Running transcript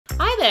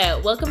there,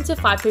 welcome to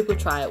 5 People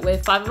Try It, where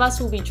 5 of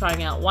us will be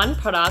trying out one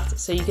product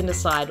so you can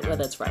decide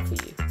whether it's right for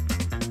you.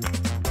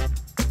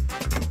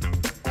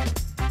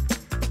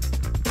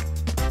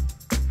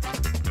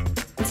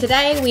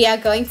 Today we are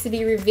going to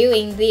be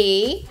reviewing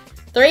the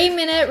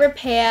 3-minute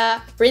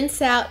repair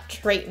rinse out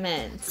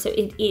treatment. So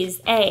it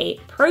is a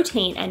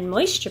protein and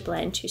moisture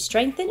blend to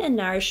strengthen and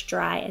nourish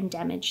dry and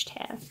damaged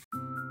hair.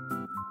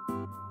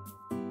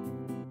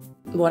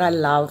 What I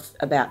love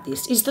about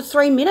this is the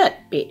 3-minute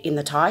bit in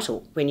the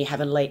title. When you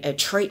have a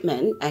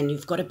treatment and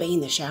you've got to be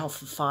in the shower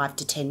for 5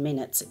 to 10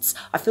 minutes,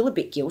 I feel a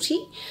bit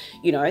guilty,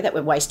 you know, that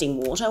we're wasting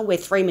water. Where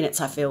 3 minutes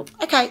I feel,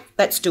 okay,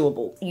 that's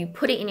doable. You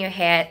put it in your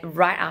hair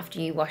right after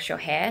you wash your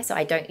hair. So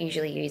I don't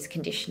usually use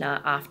conditioner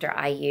after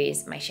I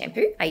use my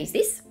shampoo. I use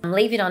this.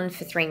 Leave it on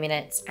for 3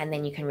 minutes and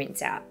then you can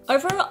rinse out.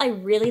 Overall, I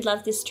really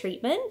love this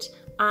treatment.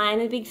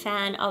 I'm a big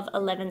fan of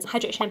Eleven's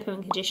Hydrate shampoo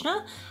and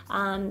conditioner,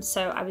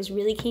 so I was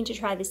really keen to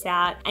try this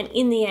out, and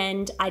in the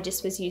end I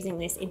just was using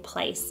this in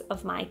place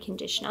of my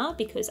conditioner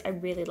because I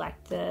really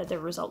liked the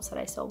results that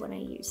I saw when I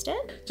used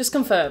it. Just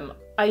confirm,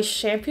 I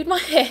shampooed my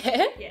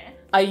hair, Yeah.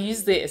 I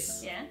used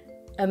this, Yeah.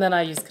 and then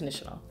I used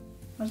conditioner.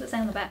 What does it say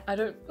on the back? I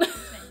don't...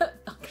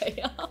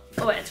 Okay.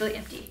 Oh wait, it's really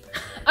empty.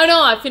 Oh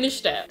no, I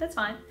finished it. That's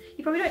fine.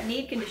 You probably don't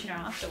need conditioner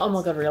afterwards. Oh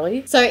my god,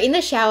 really? So in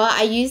the shower,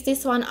 I use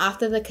this one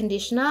after the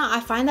conditioner. I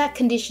find that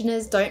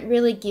conditioners don't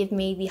really give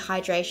me the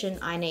hydration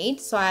I need,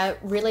 so I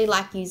really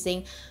like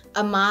using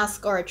a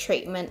mask or a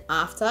treatment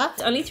after.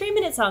 It's only 3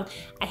 minutes long.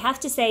 I have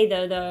to say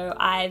though,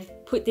 I've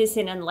put this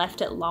in and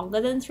left it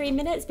longer than 3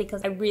 minutes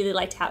because I really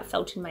liked how it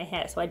felt in my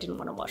hair, so I didn't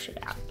want to wash it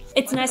out.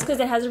 It's nice because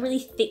it has a really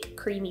thick,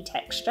 creamy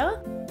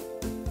texture.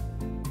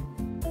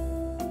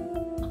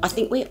 I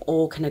think we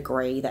all can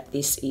agree that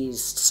this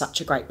is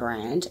such a great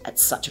brand at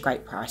such a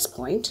great price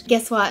point.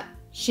 Guess what?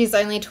 She's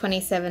only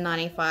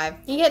 $27.95.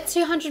 You get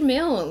 200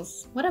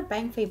 mils. What a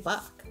bang for your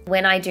buck.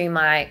 When I do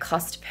my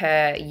cost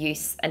per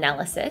use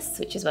analysis,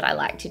 which is what I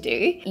like to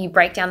do, you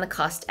break down the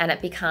cost and it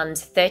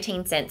becomes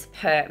 13 cents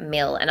per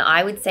mil. And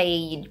I would say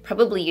you'd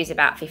probably use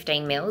about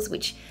 15 mils,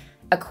 which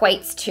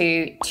equates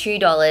to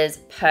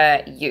 $2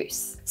 per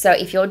use. So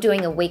if you're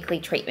doing a weekly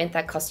treatment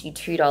that costs you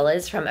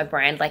 $2 from a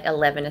brand like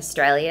 11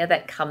 Australia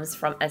that comes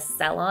from a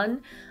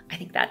salon, I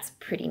think that's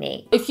pretty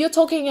neat. If you're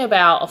talking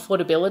about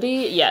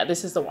affordability, yeah,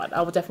 this is the one.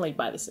 I would definitely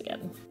buy this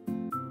again.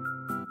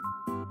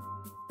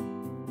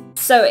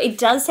 So it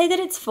does say that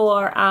it's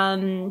for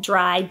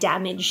dry,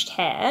 damaged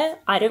hair.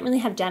 I don't really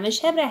have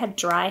damaged hair, but I have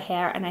dry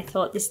hair, and I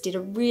thought this did a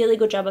really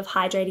good job of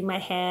hydrating my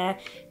hair,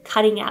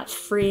 cutting out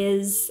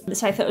frizz.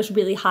 So I thought it was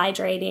really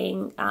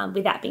hydrating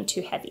without being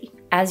too heavy.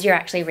 As you're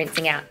actually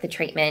rinsing out the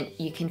treatment,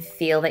 you can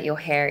feel that your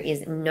hair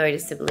is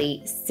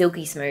noticeably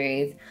silky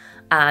smooth,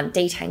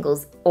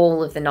 detangles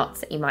all of the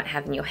knots that you might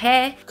have in your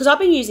hair. Because I've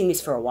been using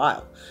this for a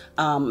while.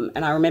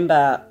 And I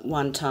remember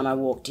one time I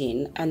walked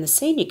in and the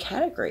senior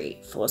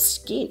category for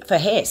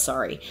hair,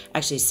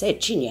 actually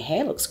said, "Gin, your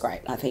hair looks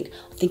great." And I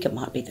think it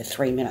might be the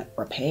 3-minute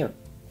repair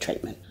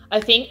treatment.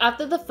 I think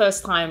after the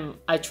first time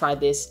I tried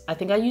this, I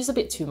think I used a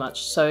bit too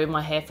much, so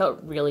my hair felt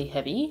really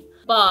heavy.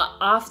 But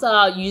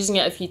after using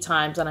it a few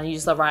times and I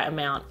used the right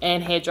amount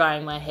and hair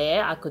drying my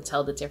hair, I could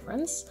tell the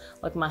difference.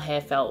 Like my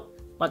hair felt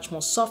much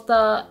more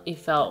softer, it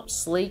felt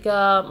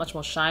sleeker, much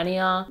more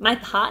shinier. My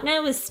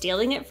partner was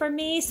stealing it from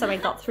me, so I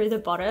got through the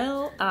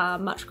bottle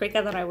much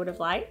quicker than I would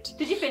have liked.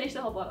 Did you finish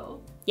the whole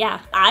bottle?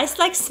 Yeah, I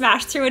like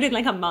smashed through it in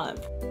like a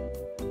month.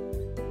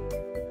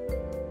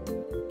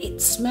 It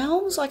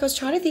smells like, I was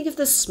trying to think of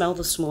the smell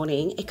this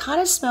morning. It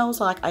kind of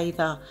smells like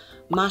either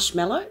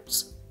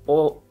marshmallows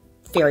or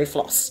fairy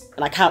floss,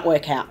 and I can't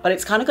work out, but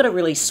it's kind of got a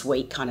really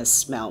sweet kind of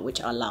smell,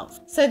 which I love.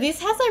 So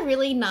this has a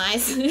really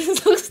nice,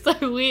 this looks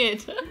so weird.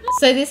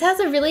 So this has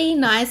a really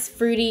nice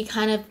fruity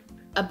kind of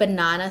a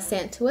banana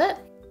scent to it.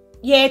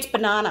 Yeah, it's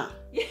banana.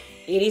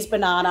 It is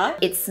banana.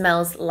 It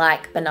smells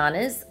like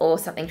bananas or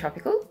something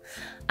tropical,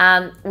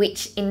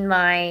 which in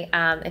my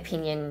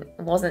opinion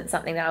wasn't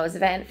something that I was a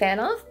fan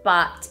of,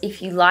 but if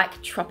you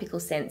like tropical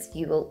scents,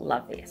 you will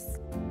love this.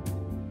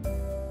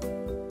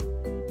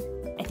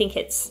 I think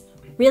it's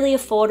really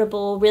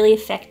affordable, really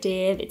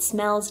effective, it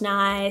smells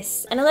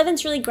nice, and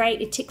 11's really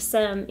great. It ticks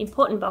some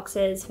important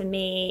boxes for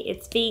me.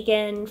 It's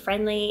vegan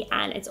friendly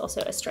and it's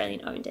also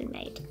Australian owned and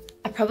made.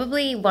 I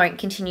probably won't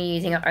continue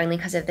using it only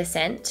because of the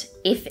scent.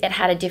 If it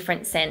had a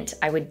different scent,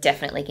 I would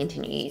definitely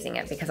continue using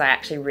it because I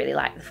actually really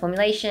like the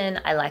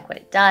formulation. I like what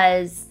it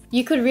does.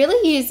 You could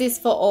really use this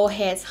for all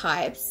hair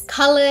types.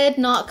 Coloured,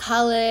 not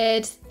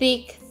coloured,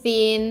 thick,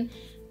 thin.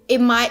 It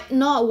might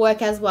not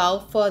work as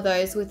well for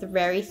those with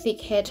very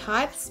thick hair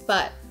types,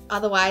 but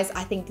otherwise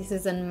I think this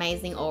is an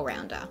amazing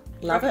all-rounder.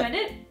 Love Recommend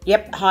it?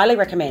 Yep, highly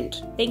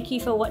recommend. Thank you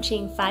for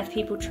watching 5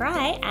 People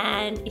Try,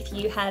 and if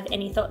you have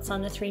any thoughts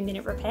on the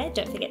 3-minute repair,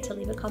 don't forget to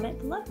leave a comment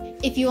below.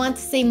 If you want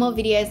to see more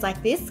videos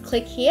like this,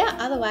 click here.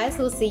 Otherwise,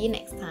 we'll see you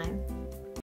next time.